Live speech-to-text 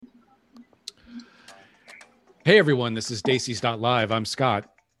Hey everyone, this is Dacey's Not Live. I'm Scott,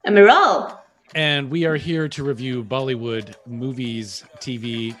 Amiral. and we are here to review Bollywood movies,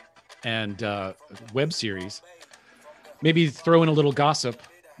 TV, and web series. Maybe throw in a little gossip.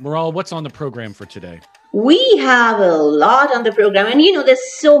 Moral, what's on the program for today? We have a lot on the program, and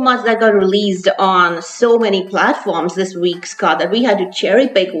there's so much that got released on so many platforms this week, Scott, that we had to cherry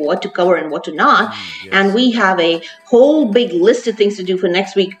pick what to cover and what to not. And Yes. we have a whole big list of things to do for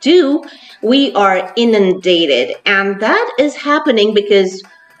next week, too. We are inundated, and that is happening because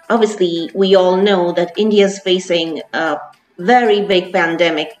obviously we all know that India is facing a very big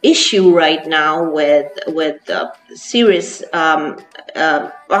pandemic issue right now with serious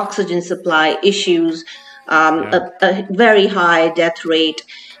oxygen supply issues, Yeah. a very high death rate,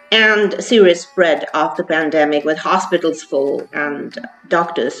 and serious spread of the pandemic with hospitals full and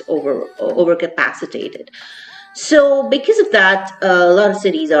doctors overcapacitated. So, because of that, a lot of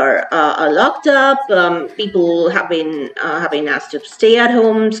cities are locked up. People have been asked to stay at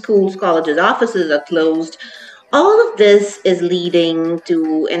home. Schools, colleges, offices are closed. All of this is leading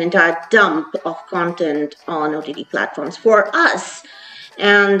to an entire dump of content on OTT platforms for us.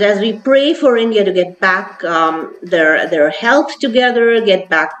 And as we pray for India to get back their health together, get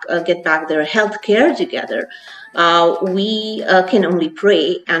back their health care together, we can only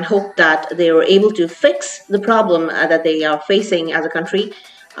pray and hope that they are able to fix the problem that they are facing as a country.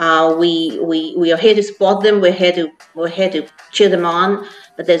 We are here to support them. We're here to cheer them on.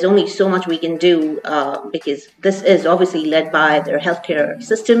 But there's only so much we can do because this is obviously led by their healthcare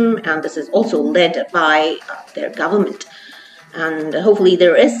system, and this is also led by their government. And hopefully,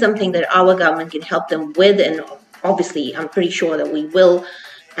 there is something that our government can help them with, and obviously, I'm pretty sure that we will.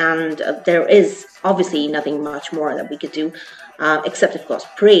 And there is obviously nothing much more that we could do, except, of course,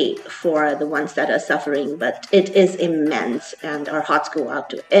 pray for the ones that are suffering. But it is immense, and our hearts go out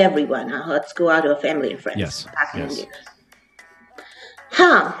to everyone. Our hearts go out to our family and friends Yes. back in Yes. India.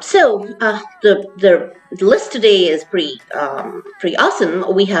 So the list today is pretty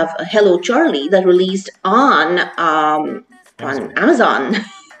awesome. We have Hello Charlie that released on Amazon. Amazon.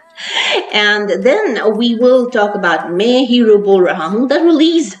 And then we will talk about Main Hero Bol Raha Hoon that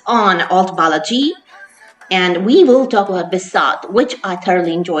released on Alt Balaji. And we will talk about Bisat, which I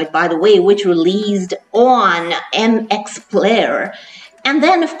thoroughly enjoyed, by the way, which released on MX Player. And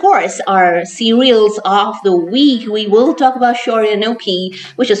then, of course, our serials of the week, we will talk about Shorinoki,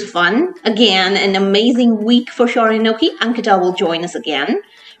 which is fun. Again, an amazing week for Shorinoki. Ankita will join us again.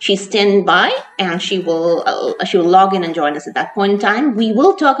 She's standby, and she will log in and join us at that point in time. We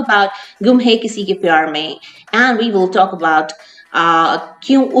will talk about Gum Hai Kisi Ke Pyar Mein, and we will talk about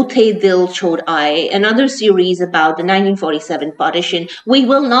Kyun Uthe Dil Chhod Aaye, another series about the 1947 partition. We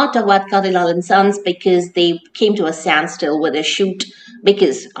will not talk about Kadilal and Sons because they came to a standstill with a shoot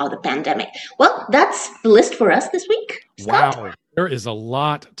because of the pandemic. Well, that's the list for us this week, Scott. Wow. There is a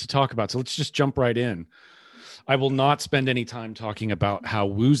lot to talk about. So let's just jump right in. I will not spend any time talking about how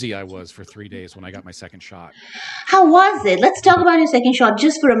woozy I was for 3 days when I got my second shot. How was it? Let's talk about your second shot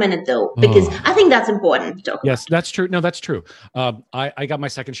just for a minute, though, because I think that's important to talk about. Yes, that's true. No, that's true. I got my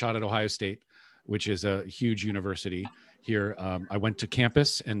second shot at Ohio State, which is a huge university here. I went to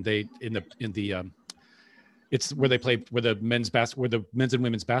campus, and they in the it's where they play where the men's and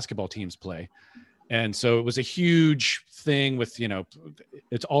women's basketball teams play, and so it was a huge thing with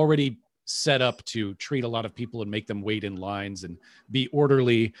it's already set up to treat a lot of people and make them wait in lines and be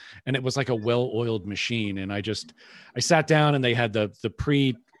orderly, and it was like a well-oiled machine. And I sat down, and they had the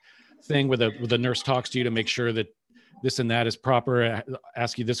pre thing where the nurse talks to you to make sure that this and that is proper,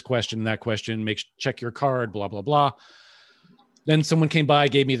 ask you this question and that question, check your card, blah blah blah. Then someone came by,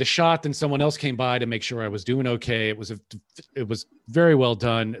 gave me the shot. Then someone else came by to make sure I was doing okay. It was very well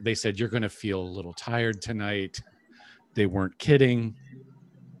done. They said, you're going to feel a little tired tonight. They weren't kidding.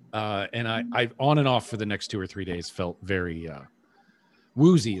 And I on and off for the next 2 or 3 days felt very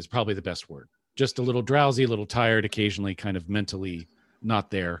woozy is probably the best word. Just a little drowsy, a little tired, occasionally kind of mentally not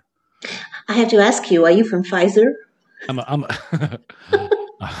there. I have to ask you, are you from Pfizer? I'm a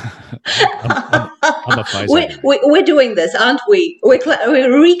Pfizer. We're doing this, aren't we? We're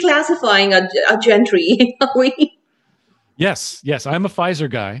reclassifying a gentry. Are we? Yes, I'm a Pfizer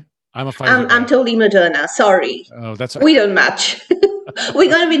guy. I'm totally Moderna. Sorry. Oh, that's we don't match.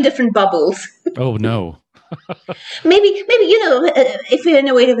 We're gonna be in different bubbles. Oh no. maybe if we're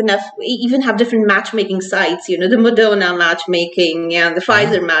innovative enough, we even have different matchmaking sites. The Moderna matchmaking and the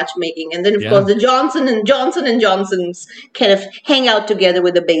Pfizer matchmaking, and then of course the Johnson and Johnsons kind of hang out together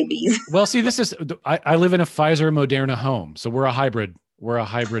with the babies. Well, see, I live in a Pfizer Moderna home, so we're a hybrid we're a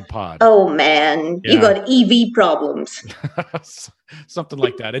hybrid pod. Oh man, you got EV problems. Something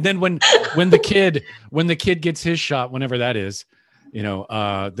like that. And then when the kid gets his shot, whenever that is,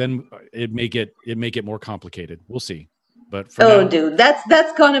 then it may get more complicated. We'll see. But for now, dude,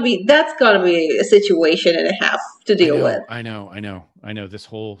 that's gonna be a situation and a half to deal with. I know. This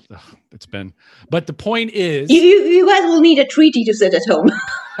whole it's been. But the point is, you guys will need a treaty to sit at home.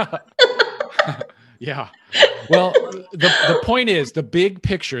 Yeah. Well, the point is, the big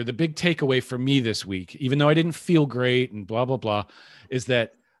picture, the big takeaway for me this week, even though I didn't feel great and blah, blah, blah, is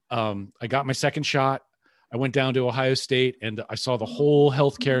that I got my second shot. I went down to Ohio State and I saw the whole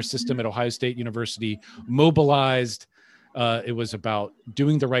healthcare system at Ohio State University mobilized. It was about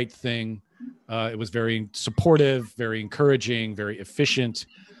doing the right thing. It was very supportive, very encouraging, very efficient.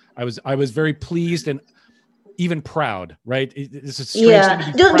 I was very pleased and even proud, right? This is strange thing to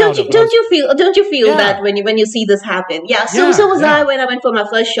be proud of. Don't you feel that when you see this happen? Yeah. So was I when I went for my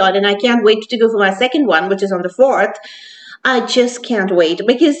first shot, and I can't wait to go for my second one, which is on the 4th. I just can't wait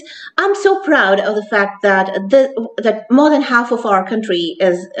because I'm so proud of the fact that that more than half of our country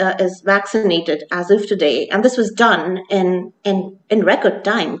is vaccinated as of today, and this was done in record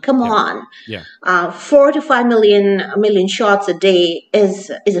time. Come on, 4 to 5 million shots a day is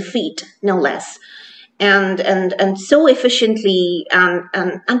a feat, no less. And so efficiently,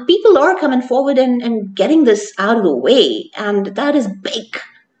 and people are coming forward and getting this out of the way, and that is big.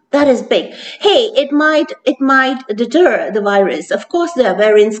 That is big. Hey, it might deter the virus. Of course, there are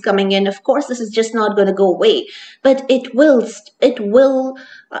variants coming in. Of course, this is just not going to go away. But it will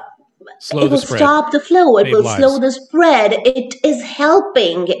stop the flow. It will slow the spread. It is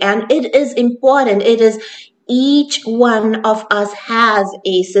helping, and it is important. It is. Each one of us has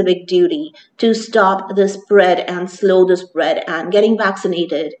a civic duty to stop the spread and slow the spread, and getting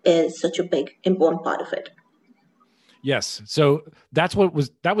vaccinated is such a big, important part of it. Yes. So that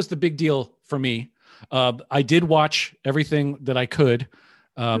was the big deal for me. I did watch everything that I could.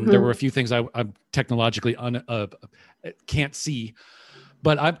 There were a few things I'm technologically can't see.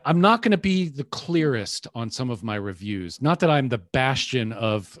 But I'm not going to be the clearest on some of my reviews. Not that I'm the bastion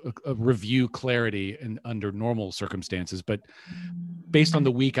of review clarity under normal circumstances, but based on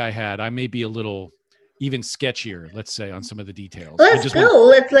the week I had, I may be a little even sketchier, let's say, on some of the details. Let's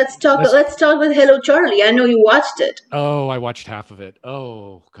go. Let's talk with Hello Charlie. I know you watched it. Oh, I watched half of it.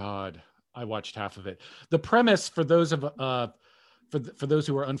 Oh God, I watched half of it. The premise for those for those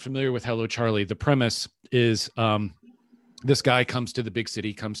who are unfamiliar with Hello Charlie, the premise is. This guy comes to the big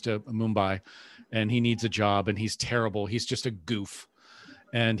city, comes to Mumbai, and he needs a job, and he's terrible. He's just a goof,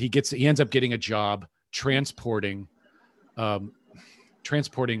 and he ends up getting a job transporting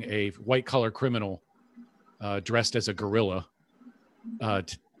a white collar criminal dressed as a gorilla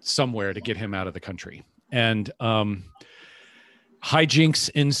somewhere to get him out of the country. And hijinks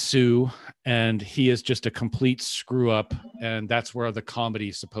ensue, and he is just a complete screw up, and that's where the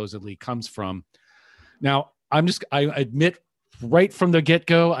comedy supposedly comes from. Now, I admit right from the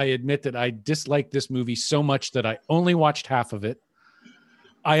get-go, I admit that I dislike this movie so much that I only watched half of it.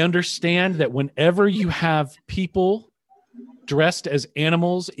 I understand that whenever you have people dressed as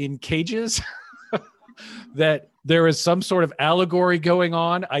animals in cages, that there is some sort of allegory going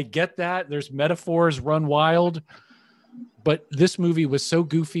on. I get that. There's metaphors run wild. But this movie was so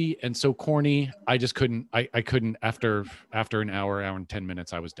goofy and so corny, I just couldn't. I couldn't. After an hour and 10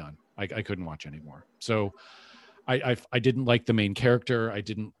 minutes, I was done. I couldn't watch anymore. So I didn't like the main character. I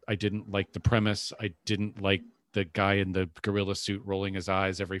didn't like the premise. I didn't like the guy in the gorilla suit rolling his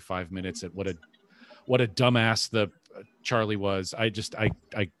eyes every 5 minutes at what a dumbass the Charlie was. I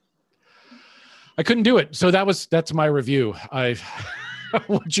couldn't do it. So that's my review.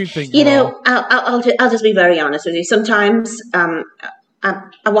 What'd you think? I'll just be very honest with you. Sometimes I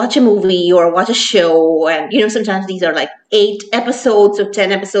watch a movie or watch a show, and sometimes these are like 8 episodes or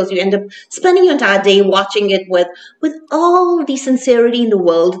 10 episodes. You end up spending your entire day watching it with all the sincerity in the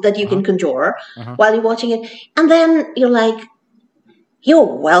world that you can conjure while you're watching it, and then you're like, "You're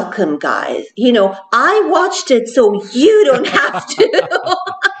welcome, guys. I watched it so you don't have to."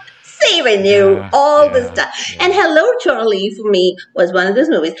 Saving you all this time. Yeah. And Hello Charlie for me was one of those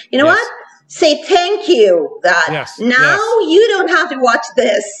movies. You know what? Say thank you that now you don't have to watch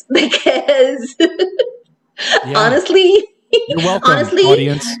this, because honestly, you're welcome,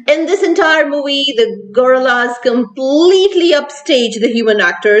 audience. In this entire movie, the gorillas completely upstage the human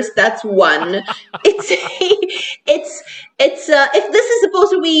actors. That's one. it's if this is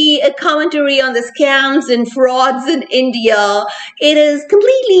supposed to be a commentary on the scams and frauds in India, it is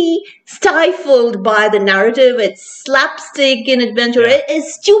completely stifled by the narrative. It's slapstick and adventure. Yeah. It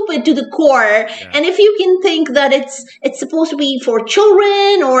is stupid to the core. Yeah. And if you can think that it's supposed to be for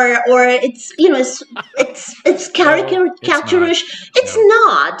children or it's it's caricaturish, it's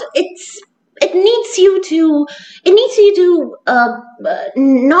not. It needs you to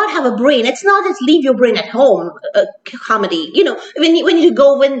not have a brain. It's not just leave your brain at home comedy. When you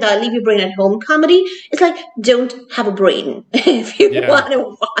go in the leave your brain at home comedy, it's like don't have a brain if you want to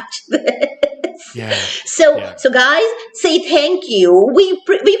watch this. Yeah. So guys, say thank you. We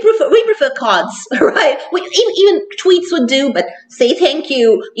prefer cards, right? Even tweets would do, but say thank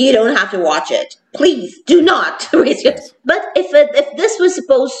you. You don't have to watch it. Please do not waste your. But if this was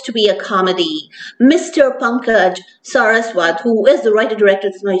supposed to be a comedy, Mr. Pankaj Saraswat, who is the writer director,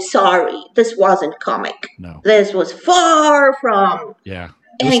 is sorry, this wasn't comic. No, this was far from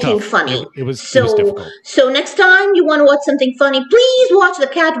anything funny. It was difficult. So next time you want to watch something funny, please watch the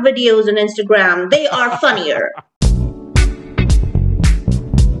cat videos on Instagram. They are funnier.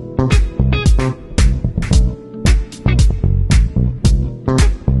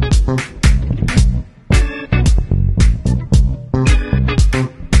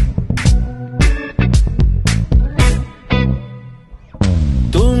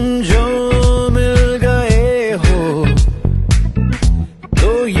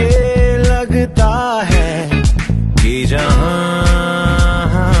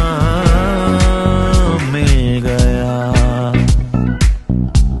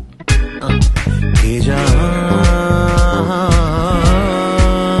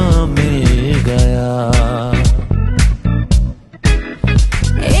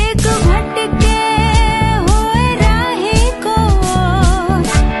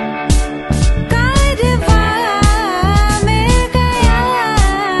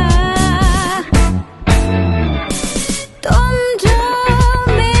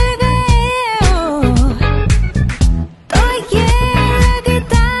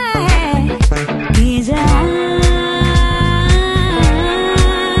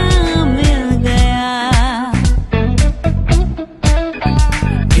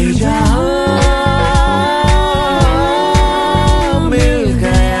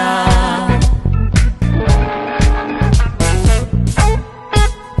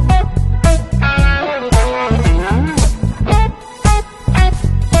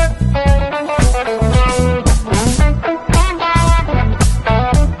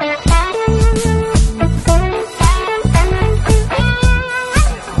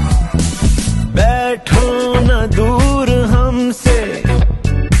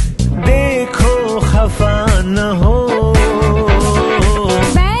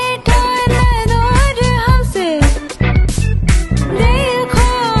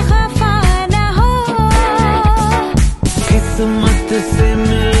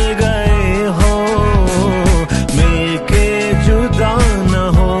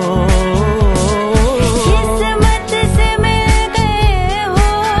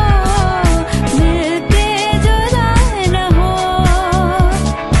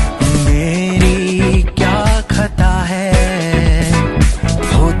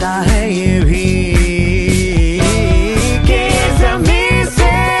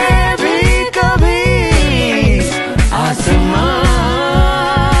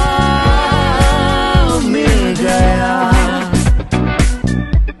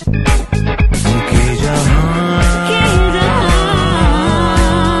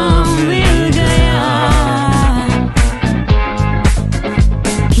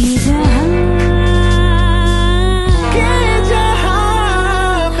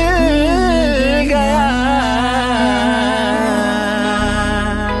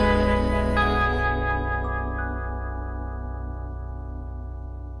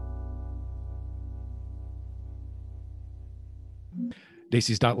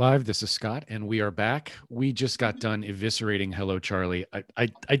 Dacey's.live. This is Scott, and we are back. We just got done eviscerating Hello, Charlie.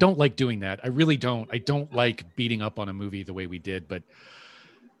 I don't like doing that. I really don't. I don't like beating up on a movie the way we did, but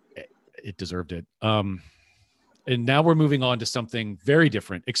it deserved it. And now we're moving on to something very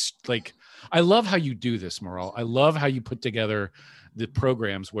different. Like, I love how you do this, Maral. I love how you put together the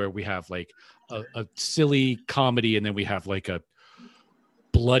programs where we have like a silly comedy, and then we have like a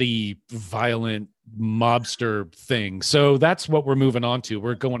bloody, violent mobster thing. So that's what we're moving on to.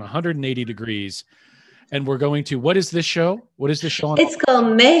 We're going 180 degrees, and we're going to, what is this show? What is this show on? It's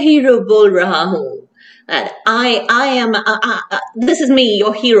called Main Hero Bol Raha Hoon. I am, this is me,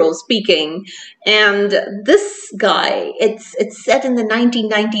 your hero speaking. And this guy, it's set in the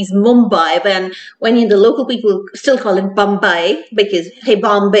 1990s Mumbai, when the local people still call it Bombay, because, hey,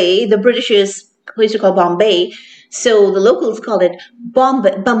 Bombay, the Britishers used to call Bombay. So the locals call it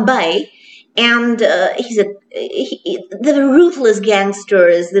Bombay. And there are ruthless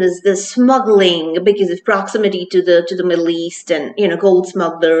gangsters. There's smuggling because of proximity to the Middle East, and gold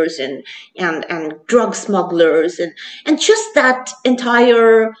smugglers and drug smugglers, and just that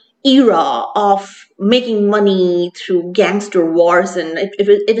entire era of making money through gangster wars, and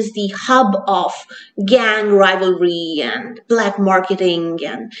it was the hub of gang rivalry and black marketing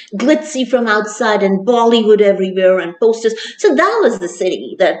and glitzy from outside and Bollywood everywhere and posters. So that was the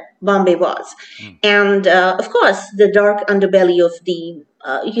city that Bombay was. And of course the dark underbelly of the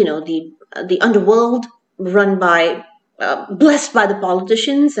underworld, run by blessed by the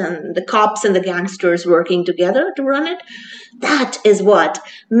politicians and the cops and the gangsters working together to run it. That is what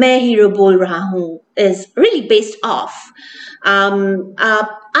Main Hero Bol Raha Hoon is really based off. There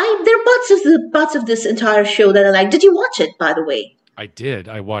are parts of this entire show that I like. Did you watch it, by the way? I did.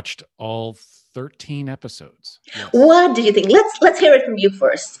 I watched all 13 episodes. Yes. What did you think? Let's hear it from you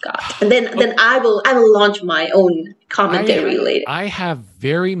first, Scott, and then I will launch my own commentary later. I have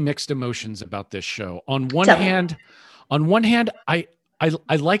very mixed emotions about this show. On one hand, I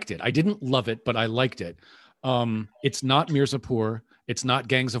liked it. I didn't love it, but I liked it. It's not Mirzapur. It's not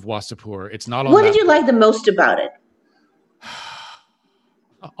Gangs of Wasseypur. It's not all. What did you like the most about it?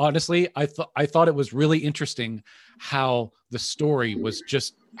 Honestly, I thought it was really interesting how the story was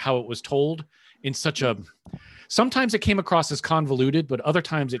just how it was told in such a. Sometimes it came across as convoluted, but other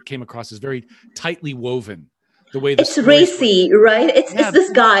times it came across as very tightly woven. The way it's racy, right? It's this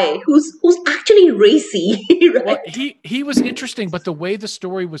guy who's actually racy. Right? Well, he was interesting, but the way the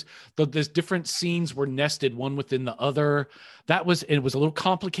story was, the different scenes were nested one within the other. It was a little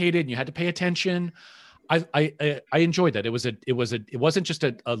complicated, and you had to pay attention. I enjoyed that. It wasn't just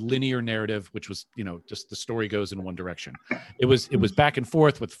a linear narrative, which was just the story goes in one direction. It was back and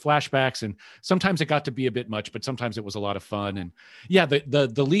forth with flashbacks, and sometimes it got to be a bit much, but sometimes it was a lot of fun. And yeah,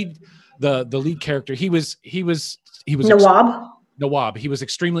 the lead character, he was Nawab. Nawab. He was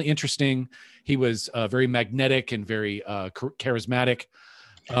extremely interesting. He was very magnetic and very charismatic.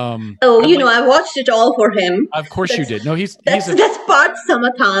 I watched it all for him. Of course you did. No, that's Parth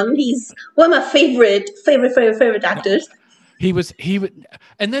Samathan. He's one of my favorite actors. He would,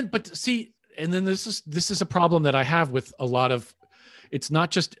 and then this is a problem that I have with a lot of. It's not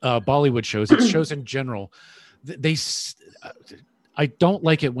just Bollywood shows; it's shows in general. I don't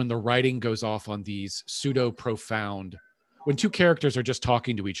like it when the writing goes off on these pseudo profound. When two characters are just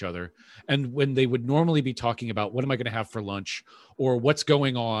talking to each other, and when they would normally be talking about what am I going to have for lunch or what's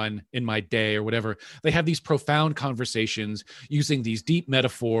going on in my day or whatever, they have these profound conversations using these deep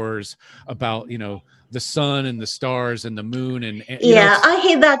metaphors about, the sun and the stars and the moon. And I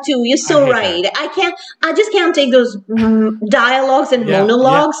hate that too. You're so right. That. I just can't take those dialogues and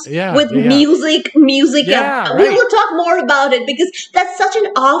monologues with music. Yeah, right. We will talk more about it because that's such an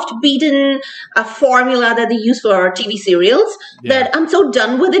oft-beaten formula that they use for TV serials that I'm so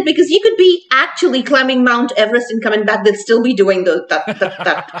done with it, because you could be actually climbing Mount Everest and coming back, they'd still be doing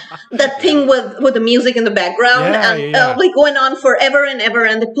that thing with the music in the background like going on forever and ever,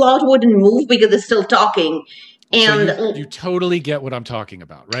 and the plot wouldn't move because they're still talking. And so you totally get what I'm talking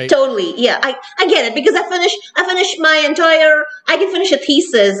about, right? Totally. Yeah, I get it, because I can finish a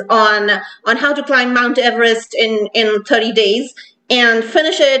thesis on how to climb Mount Everest in 30 days and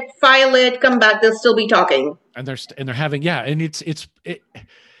finish it, file it, come back, they'll still be talking. And they're having, and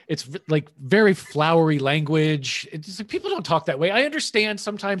it's like very flowery language. It's like, people don't talk that way. I understand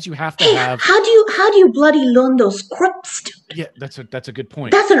sometimes you have to have. How do you bloody learn those scripts? Yeah, that's a good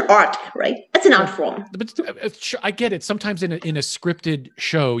point. That's an art, right? That's an art form. But I get it. Sometimes in a scripted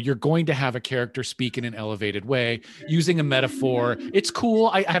show, you're going to have a character speak in an elevated way, using a metaphor. It's cool.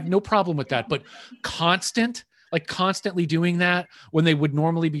 I have no problem with that. But constantly doing that when they would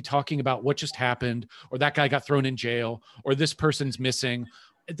normally be talking about what just happened, or that guy got thrown in jail, or this person's missing.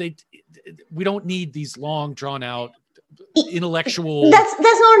 We don't need these long, drawn out, intellectual. That's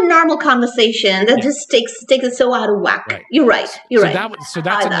not a normal conversation. That just takes it so out of whack. Right. You're right. So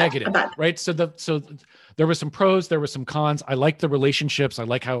that's a negative, right? So there was some pros, there were some cons. I liked the relationships. I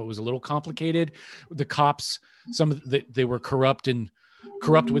like how it was a little complicated. The cops, they were corrupt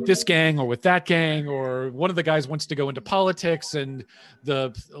with this gang or with that gang, or one of the guys wants to go into politics, and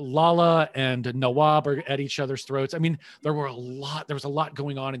the Lala and Nawab are at each other's throats. I mean, there was a lot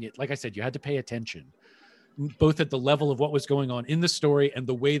going on in it. Like I said, you had to pay attention. both at the level of what was going on in the story and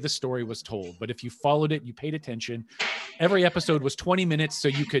the way the story was told. But if you followed it, you paid attention. Every episode was 20 minutes, so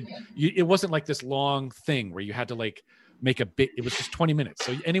it wasn't like this long thing where you had to like make a bit. It was just 20 minutes,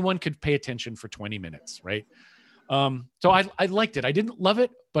 so anyone could pay attention for 20 minutes, right? So I liked it. I didn't love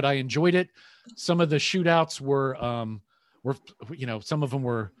it, but I enjoyed it. Some of the shootouts were some of them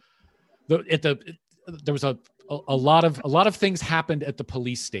were there was a lot of things happened at the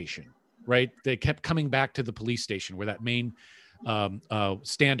police station, right? They kept coming back to the police station where that main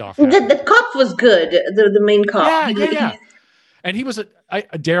standoff happened. The cop was good, the main cop. Yeah. And he was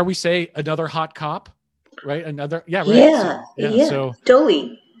dare we say another hot cop, right? So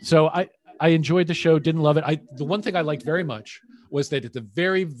totally. So I enjoyed the show, didn't love it. The one thing I liked very much was that at the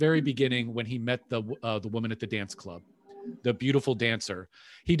very, very beginning, when he met the woman at the dance club, the beautiful dancer,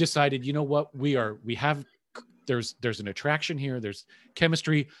 he decided, you know what, there's an attraction here, there's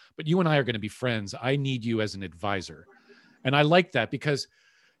chemistry, but you and I are going to be friends. I need you as an advisor. And I like that because,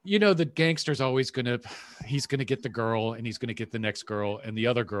 the gangster's always he's going to get the girl and he's going to get the next girl and the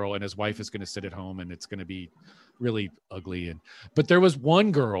other girl, and his wife is going to sit at home and it's going to be really ugly. But there was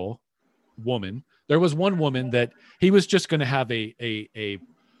one woman that he was just going to have a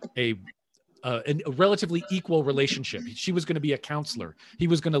relatively equal relationship. She was going to be a counselor. He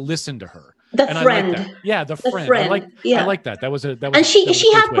was going to listen to her. The friend. I like that. Yeah, the friend. I like that. That was and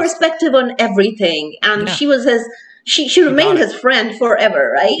she had perspective on everything, and she was she remained his friend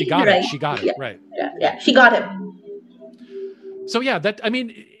forever, right? She got it. She got it. Right. Yeah, she got him. So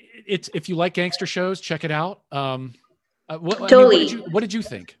it's if you like gangster shows, check it out. Totally. What did you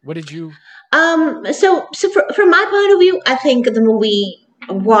think? What did you? So from my point of view, I think the movie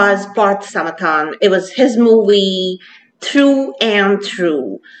was Parth Samathan. It was his movie through and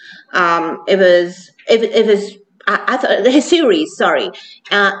through. It was. I thought his series. Sorry,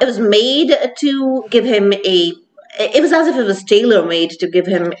 it was made to give him It was as if it was tailor made to give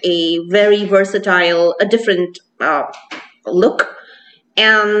him a very versatile, a different look,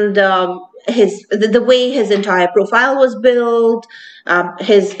 and the way his entire profile was built,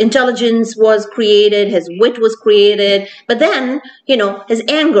 his intelligence was created, his wit was created, but then his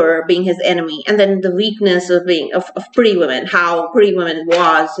anger being his enemy, and then the weakness of Pretty Women, how Pretty Women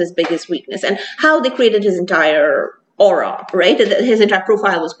was his biggest weakness, and how they created his entire aura, right? His entire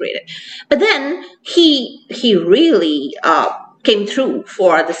profile was created, but then he really came through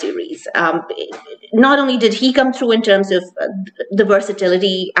for the series. Not only did he come through in terms of the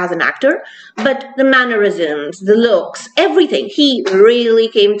versatility as an actor, but the mannerisms, the looks, everything. He really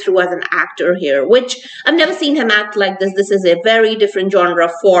came through as an actor here, which I've never seen him act like this. This is a very different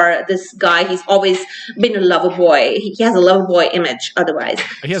genre for this guy. He's always been a lover boy. He has a lover boy image otherwise.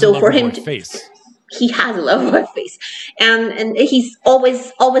 He has a lover boy face. He has a lover boy face, and he's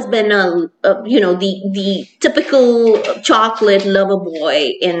always been the typical chocolate lover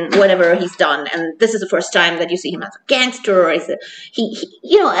boy in whatever he's done, and this is the first time that you see him as a gangster, or as a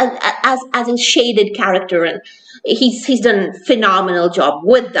shaded character, and he's done a phenomenal job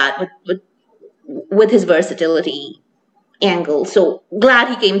with that, with his versatility angle. So glad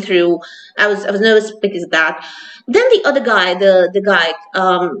he came through. I was nervous because of that. Then the other guy,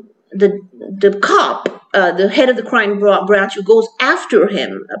 the cop, the head of the crime branch who goes after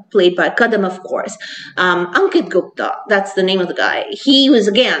him, played by Kadam, of course, Ankit Gupta, that's the name of the guy. He was,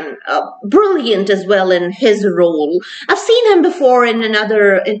 again, brilliant as well in his role. I've seen him before in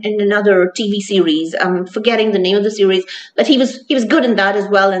another TV series. I'm forgetting the name of the series, but he was good in that as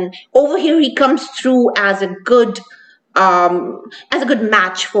well. And over here, he comes through as a good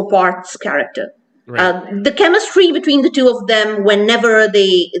match for Parth's character. Right. The chemistry between the two of them, whenever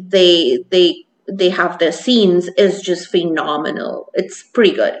they have their scenes, is just phenomenal. It's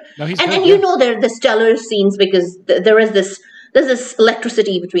pretty good. No, and they're the stellar scenes because there's this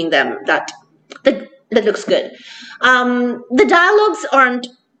electricity between them that looks good. The dialogues aren't.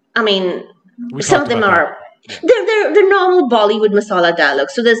 I mean, some of them are. Yeah. They're normal Bollywood masala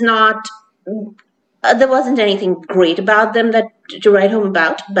dialogues. So there's not. There wasn't anything great about them to write home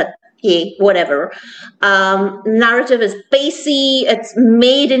about, but. Yeah, whatever. Narrative is pacey. It's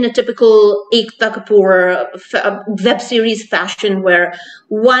made in a typical Ekta Kapoor web series fashion, where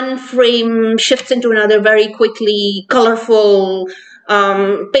one frame shifts into another very quickly, colorful,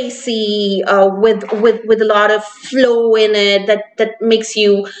 pacey, with a lot of flow in it that makes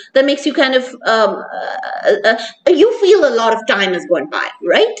you kind of you feel a lot of time has gone by,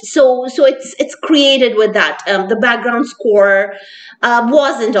 right? So it's created with that. The background score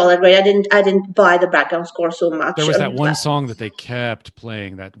wasn't all that great. I didn't buy the background score so much. There was that one song that they kept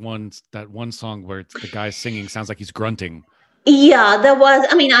playing. That one song where the guy singing sounds like he's grunting. Yeah, there was.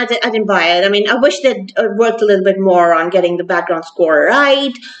 I mean, I didn't buy it. I mean, I wish they'd worked a little bit more on getting the background score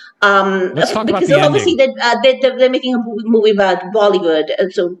right. Let's talk about Because the obviously ending. they're making a movie about Bollywood,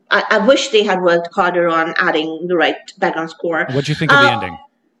 and so I wish they had worked harder on adding the right background score. What'd you think of the ending?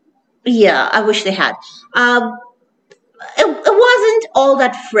 Yeah, I wish they had. It wasn't all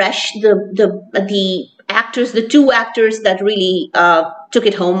that fresh. The actors, the two actors that really took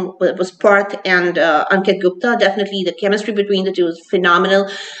it home was Parth and Ankit Gupta. Definitely, the chemistry between the two is phenomenal.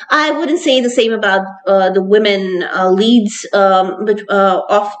 I wouldn't say the same about the women leads of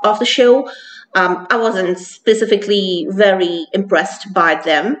the show. I wasn't specifically very impressed by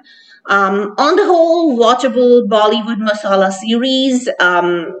them. On the whole, watchable Bollywood masala series.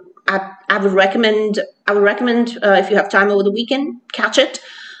 I would recommend. I would recommend if you have time over the weekend, catch it.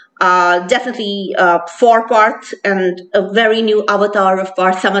 Definitely for Parth and a very new avatar of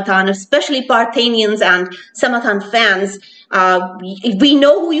Parth Samathan, especially Parthenians and Samathan fans. We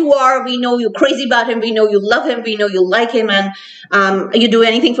know who you are. We know you're crazy about him. We know you love him. We know you like him, and you do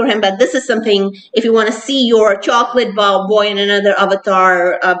anything for him. But this is something, if you want to see your chocolate boy in another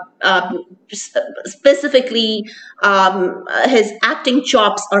avatar, specifically his acting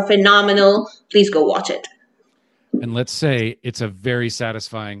chops are phenomenal. Please go watch it. And let's say it's a very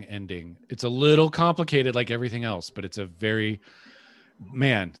satisfying ending. It's a little complicated like everything else, but it's a very,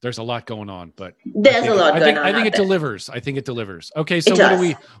 man, there's a lot going on, but there's a lot going on. I think it delivers. I think it delivers. Okay, so what do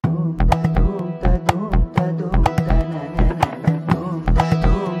we...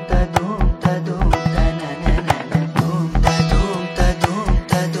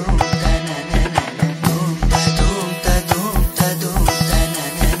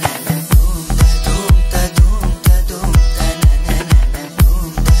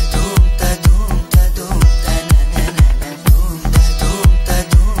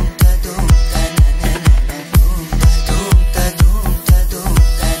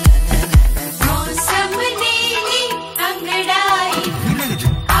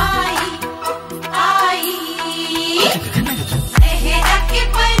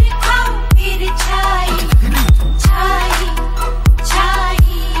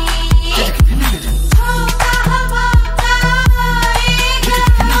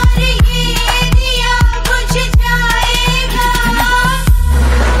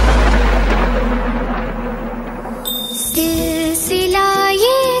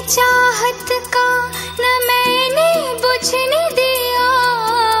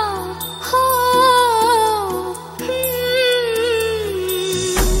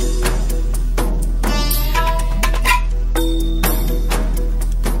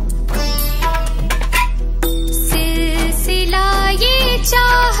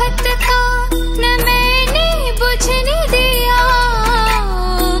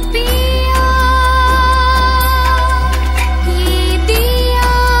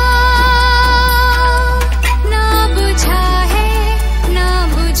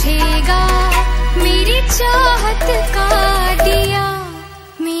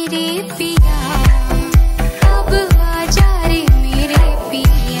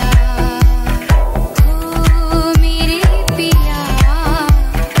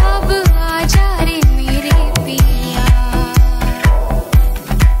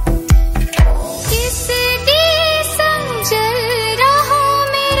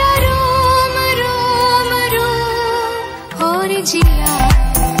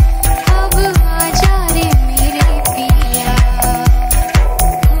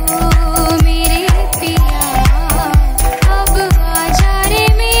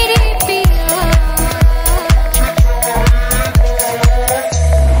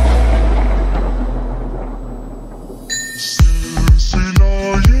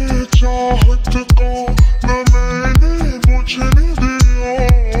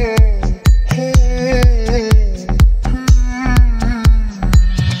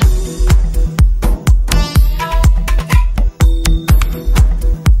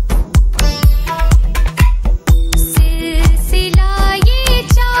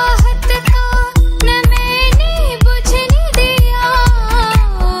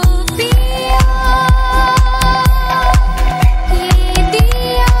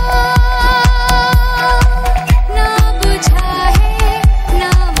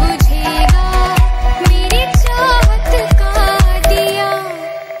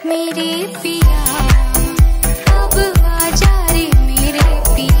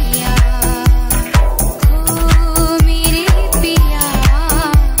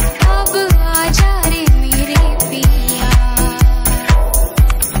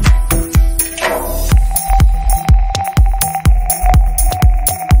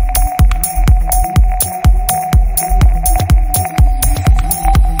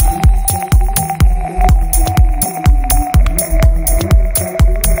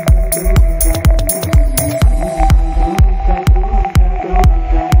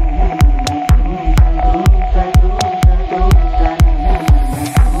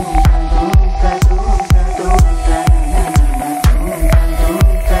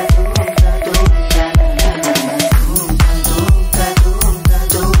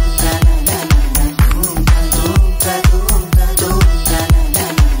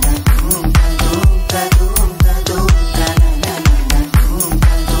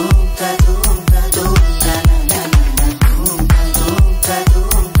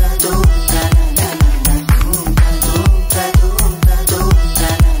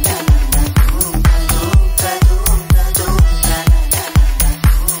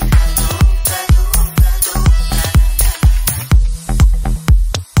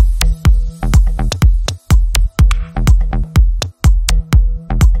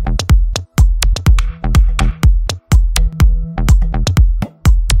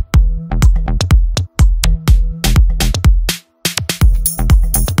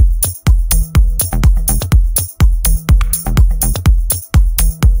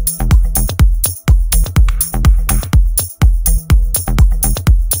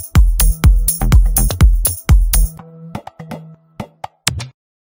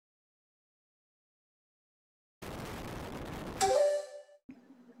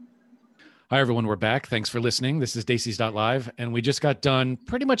 Hi, everyone. We're back. Thanks for listening. This is Dacey's.live. And we just got done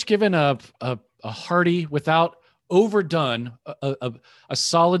pretty much giving a hearty, without overdone, a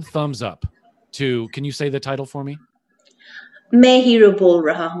solid thumbs up to, can you say the title for me? Main Hero Bol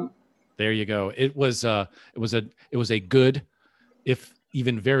Raha Hoon. There you go. It was a good, if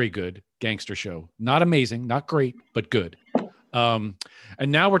even very good, gangster show. Not amazing, not great, but good. And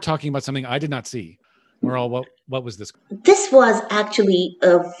now we're talking about something I did not see. We're all, what was this? This was actually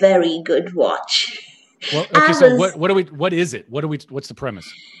a very good watch. Well, okay, so what is it? What's the premise?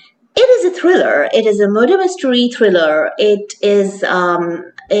 It is a thriller. It is a murder mystery thriller. It is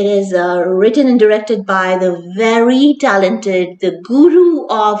written and directed by the very talented, the guru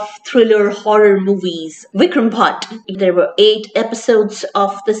of thriller horror movies, Vikram Bhatt. There were 8 episodes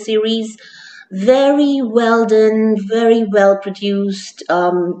of the series. Very well done, very well produced,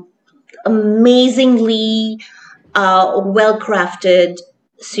 amazingly well-crafted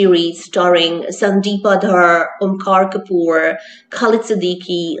series starring Sandeep Adhar, Omkar Kapoor, Khalid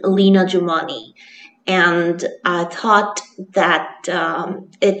Siddiqui, Leena Jumani. And I thought that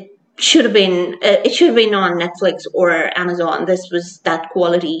it should have been on Netflix or Amazon. This was that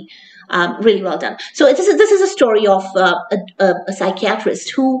quality. Really well done. So this is a story of a psychiatrist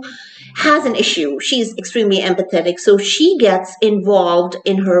who has an issue. She's extremely empathetic, so she gets involved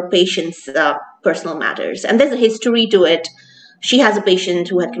in her patient's personal matters, and there's a history to it. She has a patient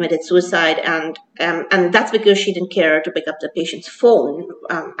who had committed suicide, and that's because she didn't care to pick up the patient's phone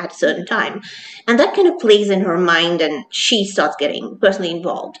at a certain time, and that kind of plays in her mind, and she starts getting personally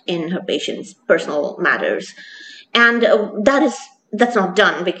involved in her patient's personal matters, and that's not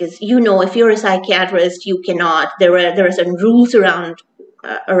done because, if you're a psychiatrist, you cannot. There are certain rules around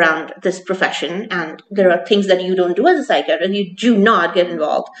this profession, and there are things that you don't do as a psychiatrist. You do not get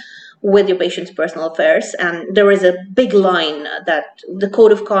involved with your patient's personal affairs, and there is a big line that the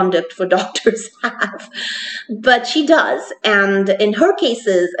code of conduct for doctors have, but she does. And in her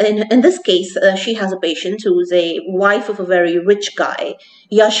cases, in this case, she has a patient who's a wife of a very rich guy,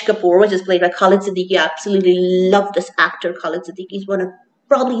 Yash Kapoor, which is played by Khalid Siddiqui. I absolutely love this actor. Khalid Siddiqui is one of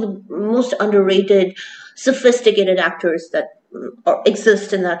probably the most underrated, sophisticated actors that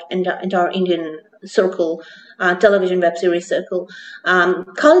exist in our Indian circle, television web series circle.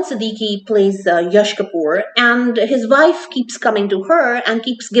 Khalid Siddiqui plays Yash Kapoor, and his wife keeps coming to her and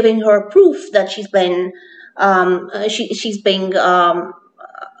keeps giving her proof that she's been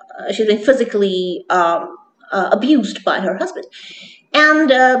physically abused by her husband. And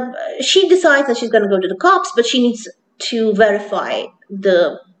she decides that she's going to go to the cops, but she needs to verify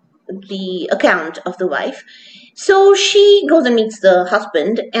the account of the wife. So she goes and meets the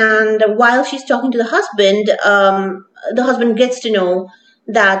husband, and while she's talking to the husband gets to know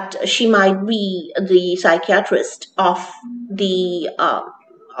that she might be the psychiatrist of his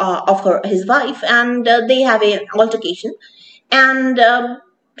wife, and they have an altercation, and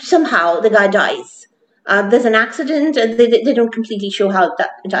somehow the guy dies. There's an accident. They don't completely show how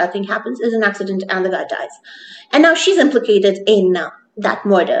that entire thing happens. There's an accident, and the guy dies, and now she's implicated in that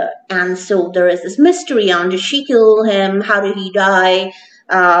murder, and so there is this mystery on: did she kill him? How did he die?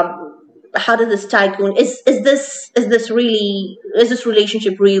 How did this tycoon? Is this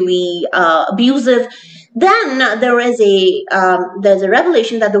relationship really abusive? Then there's a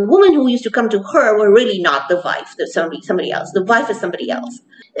revelation that the woman who used to come to her were really not the wife. There's somebody else. The wife is somebody else.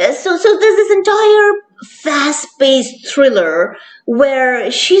 So there's this entire fast-paced thriller where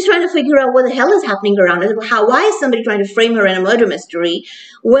she's trying to figure out what the hell is happening around her. Why is somebody trying to frame her in a murder mystery,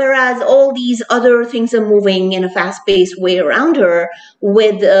 whereas all these other things are moving in a fast-paced way around her,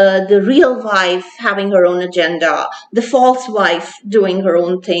 with the real wife having her own agenda, the false wife doing her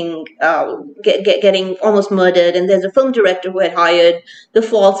own thing, getting almost murdered, and there's a film director who had hired the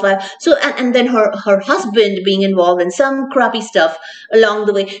false wife. So and then her husband being involved in some crappy stuff along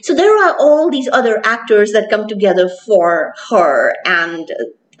the way. So there are all these other actors that come together for her, and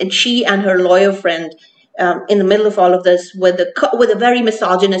she and her lawyer friend in the middle of all of this with a very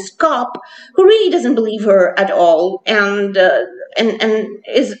misogynist cop who really doesn't believe her at all, and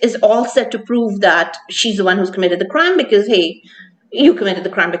is all set to prove that she's the one who's committed the crime because, hey, you committed the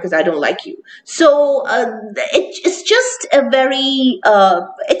crime because I don't like you. So it's just a very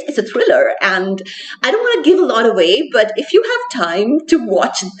it's a thriller, and I don't want to give a lot away, but if you have time to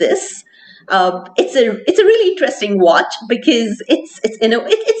watch this, it's a really interesting watch because it's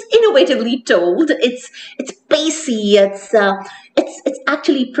innovatively told. It's pacey. It's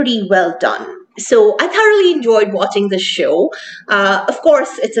actually pretty well done. So I thoroughly enjoyed watching the show. Of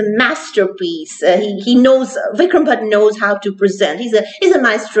course, it's a masterpiece. He knows, Vikram Bhatt knows how to present. He's a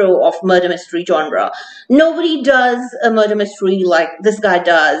maestro of murder mystery genre. Nobody does a murder mystery like this guy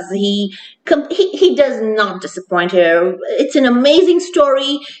does. He He does not disappoint here. It's an amazing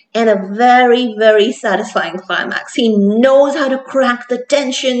story and a very, very satisfying climax. He knows how to crack the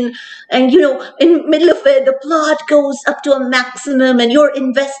tension, and in middle of it, the plot goes up to a maximum, and you're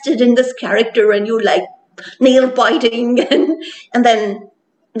invested in this character, and you're like nail biting, and then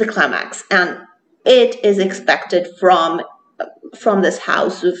the climax, and it is expected from this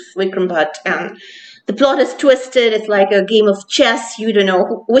house of Vikram Bhatt, and the plot is twisted. It's like a game of chess. You don't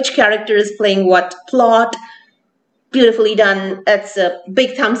know which character is playing what plot. Beautifully done. It's a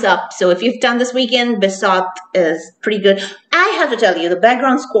big thumbs up. So if you've done this weekend, Bisat is pretty good. I have to tell you, the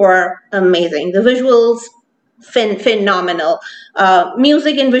background score, amazing. The visuals, phenomenal.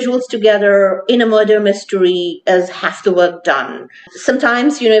 Music and visuals together in a murder mystery is half the work done.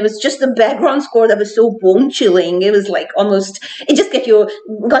 Sometimes, it was just the background score that was so bone chilling. It was like almost, it just got your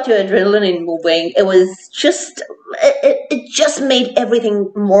adrenaline moving. It was just, it just made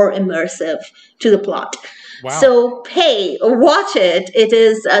everything more immersive to the plot. Wow. So, hey, watch it. It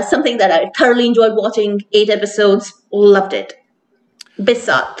is something that I thoroughly enjoyed watching. 8 episodes. Loved it.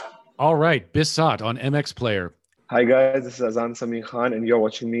 Bisat. All right, Bisat on MX Player. Hi guys, this is Azan Samir Khan and you're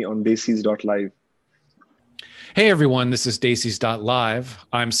watching me on Daisies.live. Hey everyone, this is Daisies.live.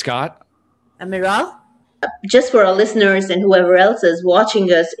 I'm Scott. I'm Miral. Just for our listeners and whoever else is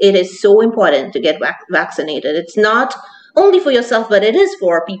watching us, it is so important to get vaccinated. It's not only for yourself, but it is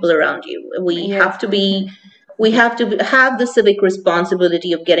for people around you. We have to have the civic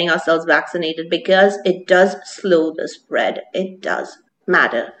responsibility of getting ourselves vaccinated because it does slow the spread. It does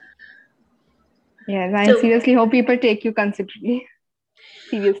matter. Yes, I seriously hope people take you considerably.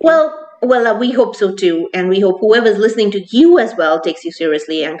 Seriously. Well, we hope so too. And we hope whoever's listening to you as well takes you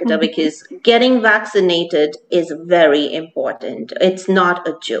seriously, Ankita, because getting vaccinated is very important. It's not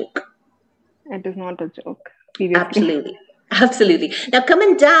a joke. It is not a joke. Seriously. Absolutely. Now,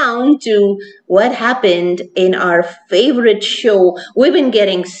 coming down to what happened in our favorite show, we've been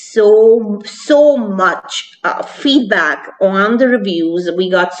getting so much feedback on the reviews. We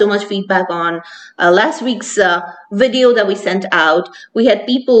got so much feedback on last week's video that we sent out. We had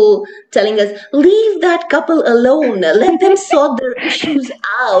people telling us, leave that couple alone. Let them sort their issues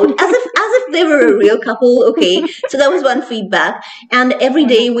out. As if they were a real couple. Okay. So that was one feedback. And every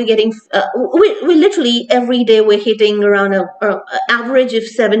day we're getting, we literally every day we're hitting around an average of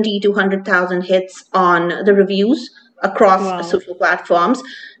 70 to 100,000 hits on the reviews across social platforms.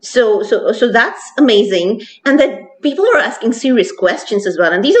 So that's amazing. And then people are asking serious questions as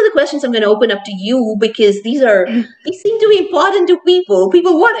well. And these are the questions I'm going to open up to you because these seem to be important to people.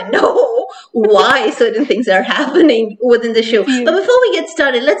 People want to know why certain things are happening within the show. But before we get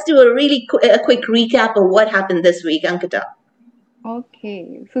started, let's do a quick recap of what happened this week, Ankita.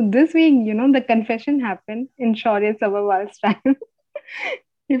 Okay, so this week, the confession happened in Shaurya Sabharwal's time.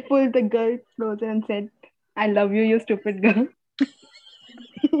 He pulled the girl closer and said, I love you, you stupid girl.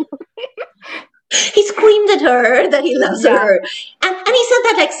 He screamed at her that he loves her. And he said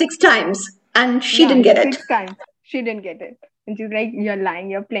that like 6 times. And she didn't get it. 6 times. She didn't get it. And she's like, you're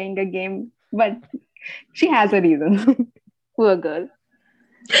lying, you're playing a game. But she has a reason. Poor girl.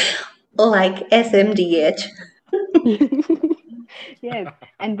 Like SMDH. Yes.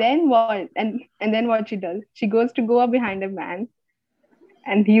 And then what? And then what she does? She goes to go up behind a man,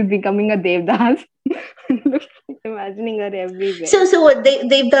 and he's becoming a Devdas. Imagining her everywhere. So what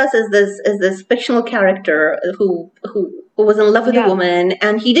Devdas is this fictional character who was in love with a woman,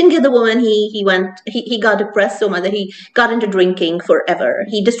 and he didn't get the woman. He got depressed so much that he got into drinking forever.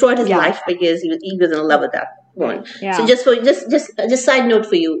 He destroyed his life because he was in love with that woman. Yeah. So just side note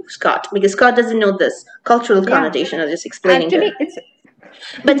for you, Scott, because Scott doesn't know this cultural connotation. I was just explaining to him.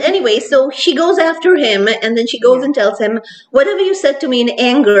 But anyway, so she goes after him, and then she goes and tells him, whatever you said to me in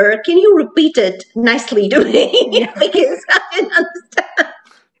anger, can you repeat it nicely to me? Because I didn't understand.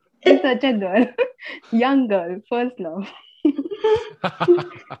 She's such a girl. Young girl, first love.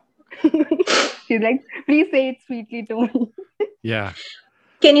 She's like, please say it sweetly to me. Yeah.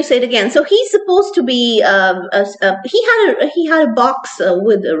 Can you say it again? So he's supposed to be, he had a box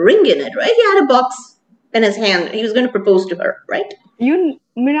with a ring in it, right? He had a box in his hand. He was going to propose to her, right?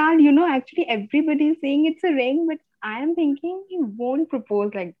 Miral, actually everybody is saying it's a ring, but I am thinking he won't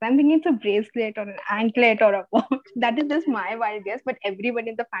propose like that. I'm thinking it's a bracelet or an anklet or a watch. That is just my wild guess, but everybody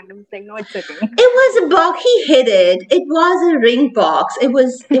in the fandom is saying, no, it's a ring. It was a box. He hid it. It was a ring box. It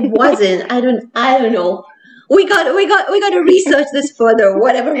wasn't. I don't know. We got to research this further.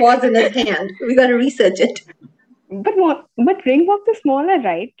 Whatever was in his hand, we got to research it. But ring box is smaller,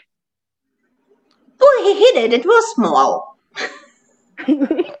 right? Oh, he hid it. It was small.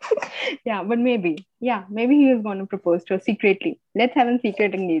 Yeah, but maybe he was going to propose to her secretly. Let's have a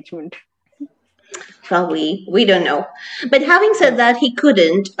secret engagement. Probably, we don't know. But having said that, he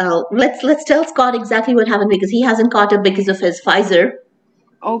couldn't. Let's tell Scott exactly what happened because he hasn't caught up because of his Pfizer.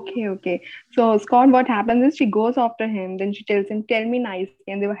 Okay. So Scott, what happens is she goes after him, then she tells him, "Tell me nicely,"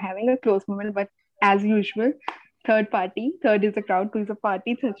 and they were having a close moment, but as usual, third party, third is a crowd, two is a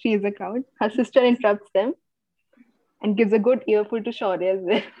party, three is a crowd. Her sister interrupts them and gives a good earful to Shaurya as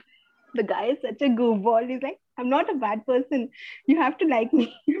well. The guy is such a goofball. He's like, "I'm not a bad person. You have to like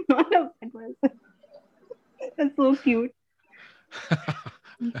me. I'm not a bad person." That's so cute.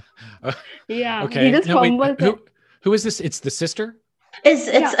 Yeah. Okay. He just fumbles. Who is this? It's the sister?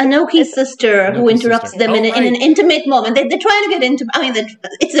 It's Anoki's sister who Anoki's interrupts sister. them in an intimate moment. They're trying to get into. I mean,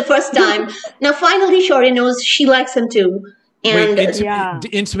 it's the first time. Now, finally, Shaurya knows she likes him too. And Wait,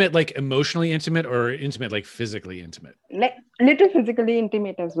 intimate, like emotionally intimate, or intimate, like physically intimate? Like little physically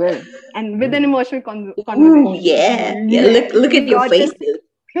intimate as well, and with an emotional conversation. Ooh, yeah. Look at your faces.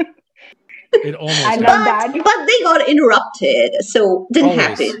 It almost. I love that. But they got interrupted, so didn't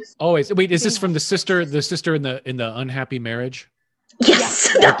happen. Always. Wait, is this from the sister in the unhappy marriage?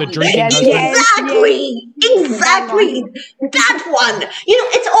 Yes, Like the drinking husband? Exactly. That one.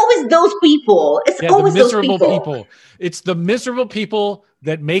 It's always those people. It's always the miserable those people. It's the miserable people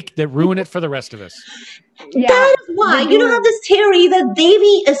that ruin it for the rest of us. Yeah. That is why you have this theory that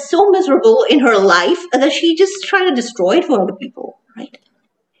Devi is so miserable in her life that she just trying to destroy it for other people, right?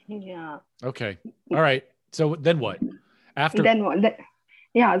 Yeah. Okay. All right. So then what? After then what?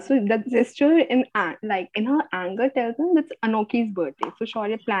 So that sister in her anger tells him it's Anoki's birthday. So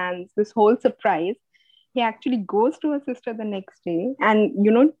Shaurya plans this whole surprise. He actually goes to her sister the next day and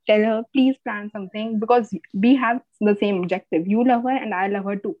tell her, please plan something because we have the same objective. You love her and I love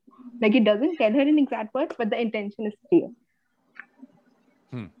her too. Like, he doesn't tell her in exact words, but the intention is clear.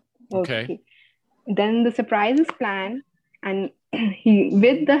 Okay. Then the surprise is planned, and he,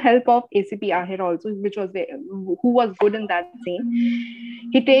 with the help of ACP Ahir also, who was good in that scene,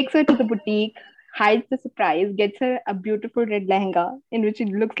 he takes her to the boutique, hides the surprise, gets her a beautiful red lehenga in which it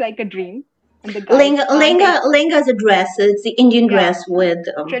looks like a dream. And the lehenga is a dress. It's the Indian dress with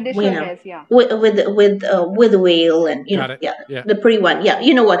traditional dress, with a veil and the pretty one. Yeah,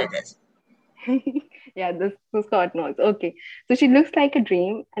 you know what it is. Yeah, this Scott knows. Okay, so she looks like a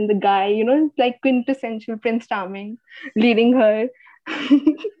dream, and the guy, is like quintessential Prince Charming, leading her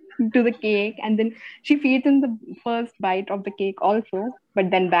to the cake, and then she feeds in the first bite of the cake also, but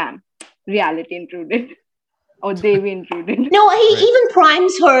then bam, reality intruded. Or Devi intruded. No, he even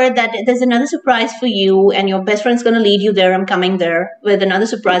primes her that there's another surprise for you, and your best friend's going to lead you there. I'm coming there with another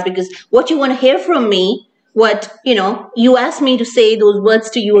surprise because what you want to hear from me, you asked me to say those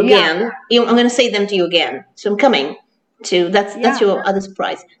words to you again. I'm going to say them to you again. So I'm coming to that's your other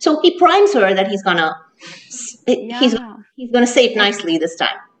surprise. So he primes her that he's gonna he's gonna say it nicely this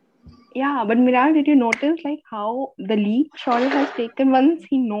time. Yeah, but Miral, did you notice how the leap Shaurya has taken once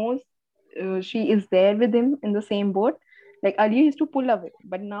he knows she is there with him in the same boat? Like, earlier he used to pull away,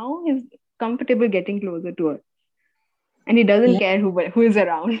 but now he's comfortable getting closer to her, and he doesn't care who is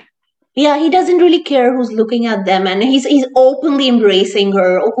around. Yeah, he doesn't really care who's looking at them, and he's openly embracing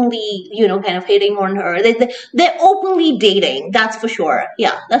her, openly kind of hitting on her. They're openly dating. That's for sure.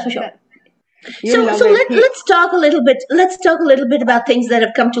 Yeah, that's for sure. So let's talk a little bit. Let's talk a little bit about things that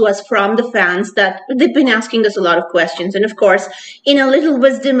have come to us from the fans that they've been asking us a lot of questions, and of course, in a little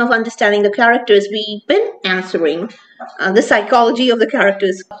wisdom of understanding the characters, we've been answering the psychology of the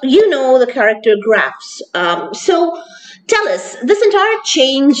characters. The character graphs. So tell us this entire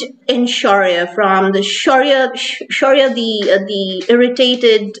change in Shaurya from the Shaurya the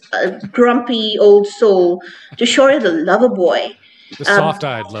irritated, grumpy old soul to Shaurya the lover boy. The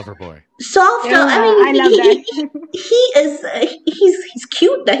soft-eyed lover boy. I love that. He's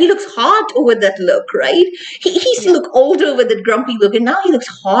cute. That he looks hot with that look, right? He used to look older with that grumpy look, and now he looks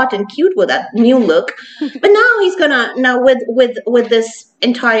hot and cute with that new look. But now he's gonna with this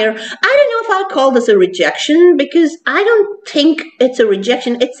entire. I don't know if I'll call this a rejection because I don't think it's a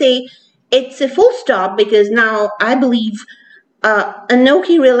rejection. It's a full stop because now I believe.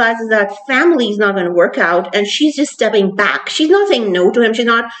 Anoki realizes that family is not going to work out, and she's just stepping back. She's not saying no to him. She's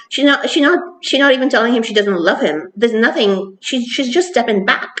not even telling him she doesn't love him. There's nothing. She's just stepping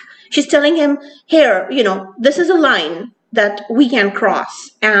back. She's telling him, here, this is a line that we can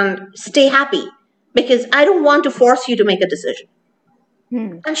cross and stay happy because I don't want to force you to make a decision.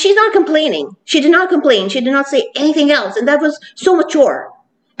 And she's not complaining. She did not complain. She did not say anything else, and that was so mature.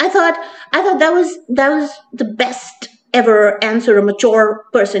 I thought that was the best ever answer a mature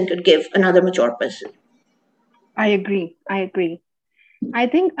person could give another mature person. I agree. I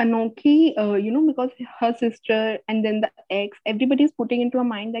think Anoki, because her sister and then the ex, everybody's putting into her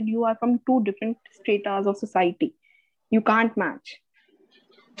mind that you are from two different stratas of society. You can't match.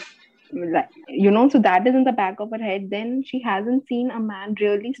 Like, so that is in the back of her head. Then she hasn't seen a man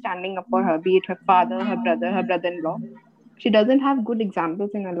really standing up for her, be it her father, her brother, her brother-in-law. She doesn't have good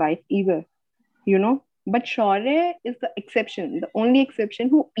examples in her life either, But Shaurya is the exception, the only exception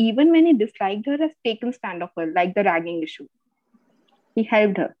who, even when he disliked her, has taken stand of her, like the ragging issue. He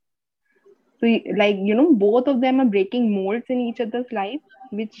helped her. So, both of them are breaking molds in each other's life,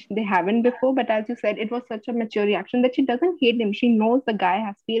 which they haven't before. But as you said, it was such a mature reaction that she doesn't hate him. She knows the guy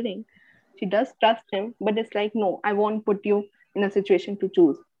has feelings. She does trust him, but it's like, no, I won't put you in a situation to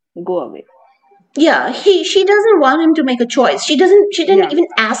choose. Go away. Yeah, she doesn't want him to make a choice. She didn't even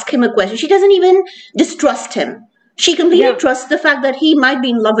ask him a question. She doesn't even distrust him. She completely trusts the fact that he might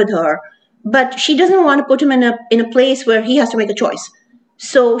be in love with her, but she doesn't want to put him in a place where he has to make a choice.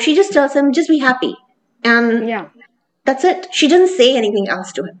 So she just tells him, just be happy. And that's it. She doesn't say anything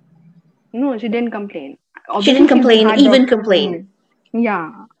else to him. No, she didn't complain. She didn't complain.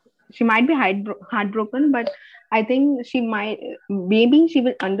 Yeah. She might be heartbroken, but I think maybe she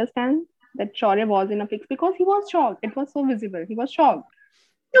will understand that Shaurya was in a fix because he was shocked. It was so visible. He was shocked.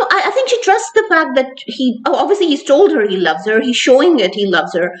 No, I think she trusts the fact that obviously he's told her he loves her. He's showing it he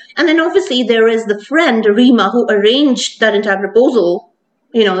loves her. And then obviously there is the friend, Rima, who arranged that entire proposal,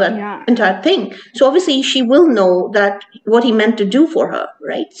 entire thing. So obviously she will know that what he meant to do for her,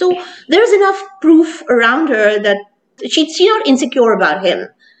 right? So there's enough proof around her that she's not insecure about him.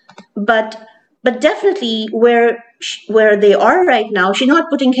 But definitely where they are right now, she's not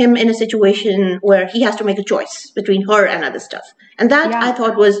putting him in a situation where he has to make a choice between her and other stuff. And that I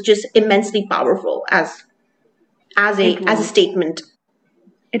thought was just immensely powerful as a statement.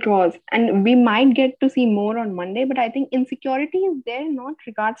 It was. And we might get to see more on Monday, but I think insecurity is there, not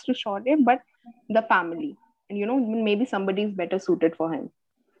regards to Shaurya, but the family. And maybe somebody is better suited for him.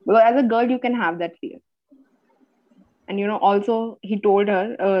 Because as a girl, you can have that fear. And also he told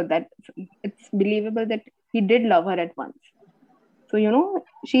her that it's believable that he did love her at once. So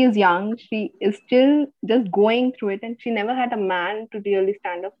she is young, she is still just going through it, and she never had a man to really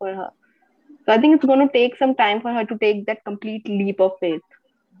stand up for her. So I think it's going to take some time for her to take that complete leap of faith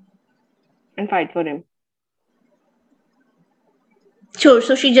and fight for him. Sure.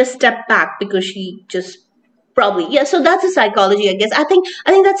 So she just stepped back because she just probably so that's a psychology, I guess. I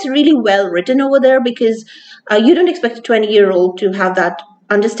think that's really well written over there, because you don't expect a 20-year-old to have that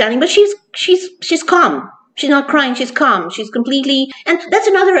understanding, but she's calm. She's not crying, she's calm, she's completely, and that's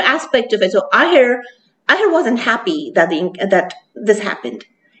another aspect of it. So Ahir wasn't happy that this happened.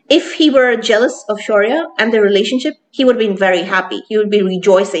 If he were jealous of Shaurya and their relationship, he would have been very happy. He would be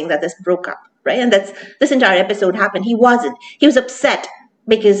rejoicing that this broke up, right? And this entire episode happened. He wasn't. He was upset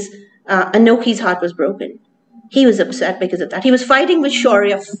because Anoki's heart was broken. He was upset because of that. He was fighting with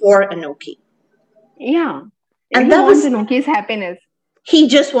Shaurya for Anoki. Yeah. And that was Anoki's happiness. He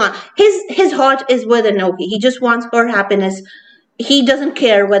just wants, his heart is with Anoki. He just wants her happiness. He doesn't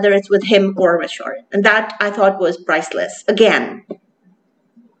care whether it's with him or with Shaurya. And that I thought was priceless. Again.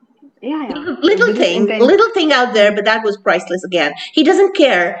 Yeah. Little thing out there, but that was priceless again. He doesn't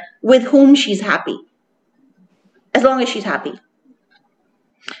care with whom she's happy. As long as she's happy.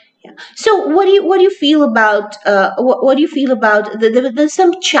 Yeah. So what do you feel about there's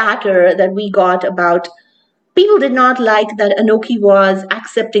some chatter that we got about people did not like that Anoki was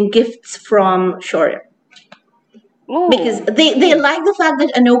accepting gifts from Shaurya. Because they like the fact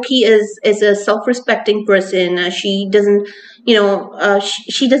that Anoki is a self-respecting person. She doesn't,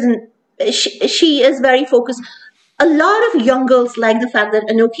 she is very focused. A lot of young girls like the fact that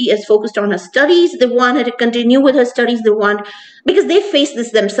Anoki is focused on her studies. They want her to continue with her studies. Because they face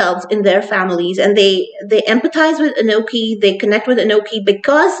this themselves in their families, and they empathize with Anoki. They connect with Anoki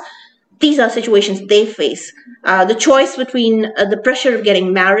because these are situations they face. The choice between the pressure of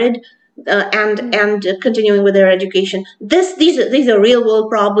getting married and continuing with their education. These are real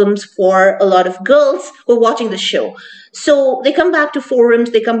world problems for a lot of girls who are watching the show. So they come back to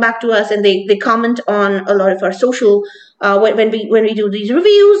forums, they come back to us, and they comment on a lot of our social. When we do these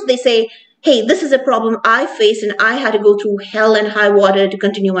reviews, they say, "Hey, this is a problem I faced, and I had to go through hell and high water to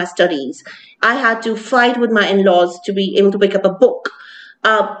continue my studies. I had to fight with my in-laws to be able to pick up a book."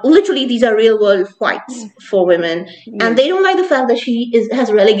 Literally, these are real world fights for women, and they don't like the fact that she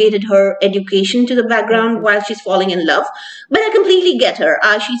has relegated her education to the background while she's falling in love. But I completely get her.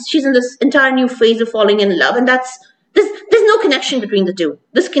 She's in this entire new phase of falling in love, and this there's no connection between the two.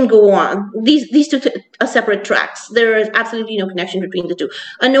 This can go on. These two are separate tracks. There is absolutely no connection between the two.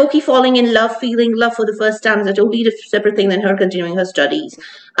 Anoki falling in love, feeling love for the first time is a totally separate thing than her continuing her studies.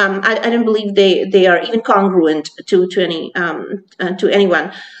 I don't believe they are even congruent to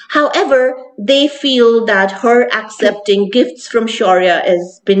anyone. However, they feel that her accepting gifts from Shaurya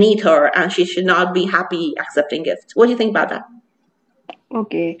is beneath her, and she should not be happy accepting gifts. What do you think about that?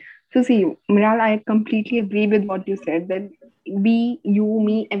 Okay. So see, Miral, I completely agree with what you said, that we, you,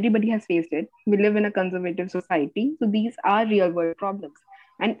 me, everybody has faced it. We live in a conservative society. So these are real world problems.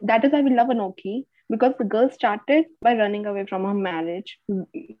 And that is why we love Anoki, because the girl started by running away from her marriage,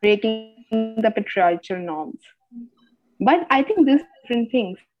 breaking the patriarchal norms. But I think there's different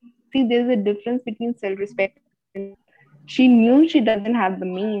things. See, there's a difference between self-respect. She knew she doesn't have the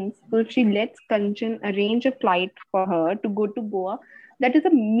means, so she lets Kanchan arrange a flight for her to go to Goa. That is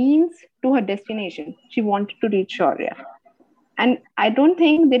a means to her destination. She wanted to reach Shaurya. And I don't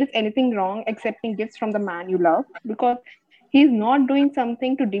think there is anything wrong accepting gifts from the man you love, because he's not doing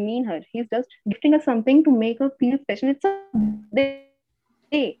something to demean her. He's just gifting her something to make her feel special. It's a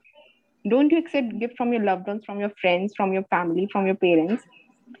day. Don't you accept gifts from your loved ones, from your friends, from your family, from your parents?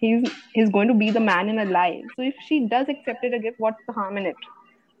 He's going to be the man in her life. So if she does accept a gift, what's the harm in it?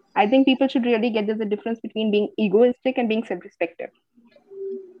 I think people should really get there's a difference between being egoistic and being self-respective.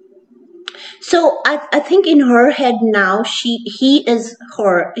 So I think in her head now, he is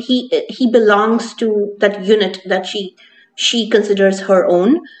her. He belongs to that unit that she considers her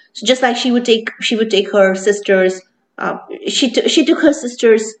own. So just like she would take her sister's. She took her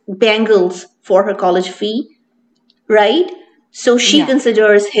sister's bangles for her college fee, right? So she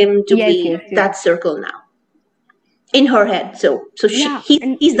considers him to be that circle now in her head. So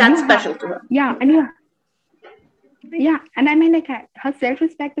he's that special to her. Yeah, and I mean, like, her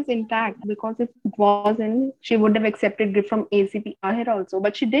self-respect is intact, because if it wasn't, she would have accepted gift from ACP Ahir also,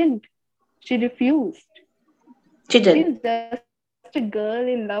 but she didn't. She refused. She did. She's just a girl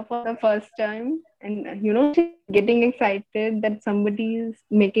in love for the first time, and she's getting excited that somebody is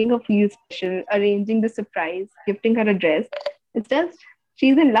making her feel special, arranging the surprise, gifting her a dress. It's just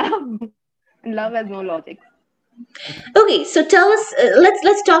she's in love, and love has no logic. Okay, so tell us.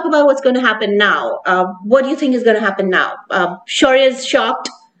 Let's talk about what's going to happen now. What do you think is going to happen now? Shaurya is shocked,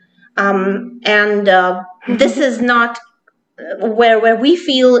 and this is not where we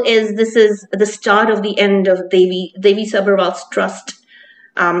feel this is the start of the end of Devi Sabharwal's trust.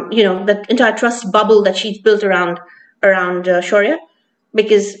 The entire trust bubble that she's built around Shaurya,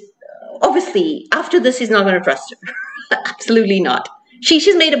 because obviously after this he's not going to trust her. Absolutely not.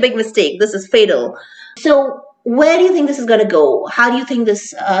 She's made a big mistake. This is fatal. So where do you think this is going to go? How do you think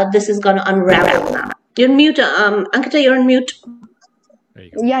this is going to unravel now? You're on mute, Ankita. You're on mute. There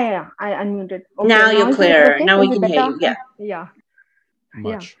you go. Yeah. I unmuted. Okay, now you're clear. Okay? Now we can hear you. Yeah.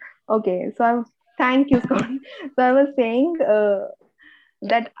 Much. Yeah. Okay. So thank you, Scott. So I was saying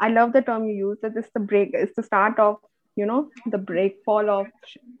that I love the term you use. That it's the start of the breakfall of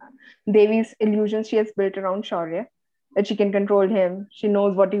Devi's illusions she has built around Shaurya. That she can control him. She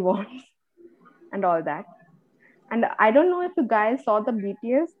knows what he wants, and all that. And I don't know if you guys saw the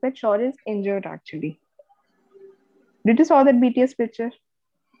BTS, that Shaurya is injured actually. Did you saw that BTS picture?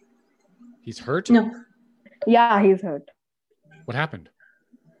 He's hurt? No. Yeah, he's hurt. What happened?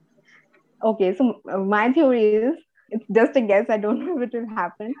 Okay, so my theory is, it's just a guess. I don't know if it will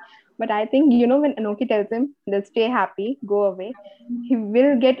happen. But I think, when Anoki tells him, let's stay happy, go away, he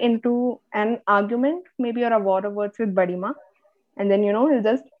will get into an argument, maybe, or a war of words with Badima. And then, he'll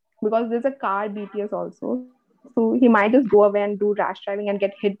just, because there's a car BTS also, so he might just go away and do rash driving and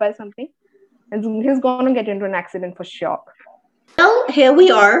get hit by something. And he's going to get into an accident for sure. Well, here we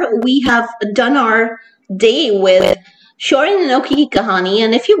are. We have done our day with Shaurya and Anoki Kahani.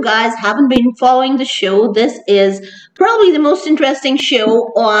 And if you guys haven't been following the show, this is probably the most interesting show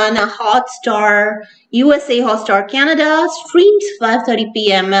on Hotstar USA, Hotstar Canada. Streams 5:30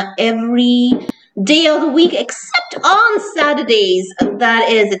 p.m. every day of the week, except on Saturdays. That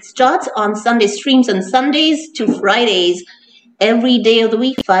is, it starts on Sunday, streams on Sundays to Fridays. Every day of the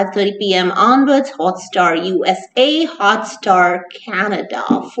week, 5:30 p.m. onwards, Hotstar USA, Hotstar Canada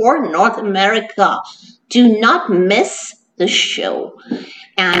for North America. Do not miss the show.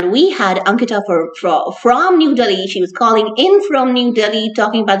 And we had Ankita from New Delhi. She was calling in from New Delhi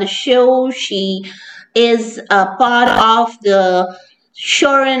talking about the show. She is a part of the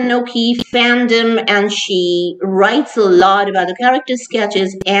Shaurya and Anoki fandom, and she writes a lot about the character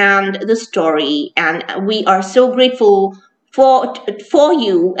sketches and the story. And we are so grateful for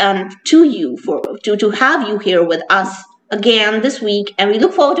you and to you to have you here with us again this week, and we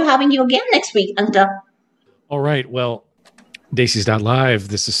look forward to having you again next week, Ankita. All right. Well, Daisy's Not Live.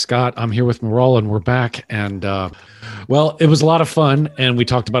 This is Scott. I'm here with Maral, and we're back. And well, it was a lot of fun, and we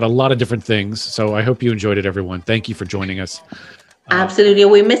talked about a lot of different things. So I hope you enjoyed it, everyone. Thank you for joining us. Absolutely.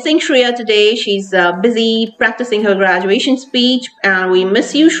 We're missing Shreya today. She's busy practicing her graduation speech. And we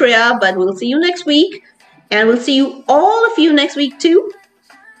miss you, Shreya, but we'll see you next week. And we'll see you, all of you, next week, too.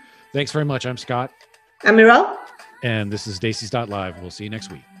 Thanks very much. I'm Scott. I'm Miral. And this is Daisy's Not Live. We'll see you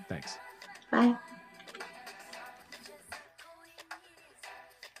next week. Thanks. Bye.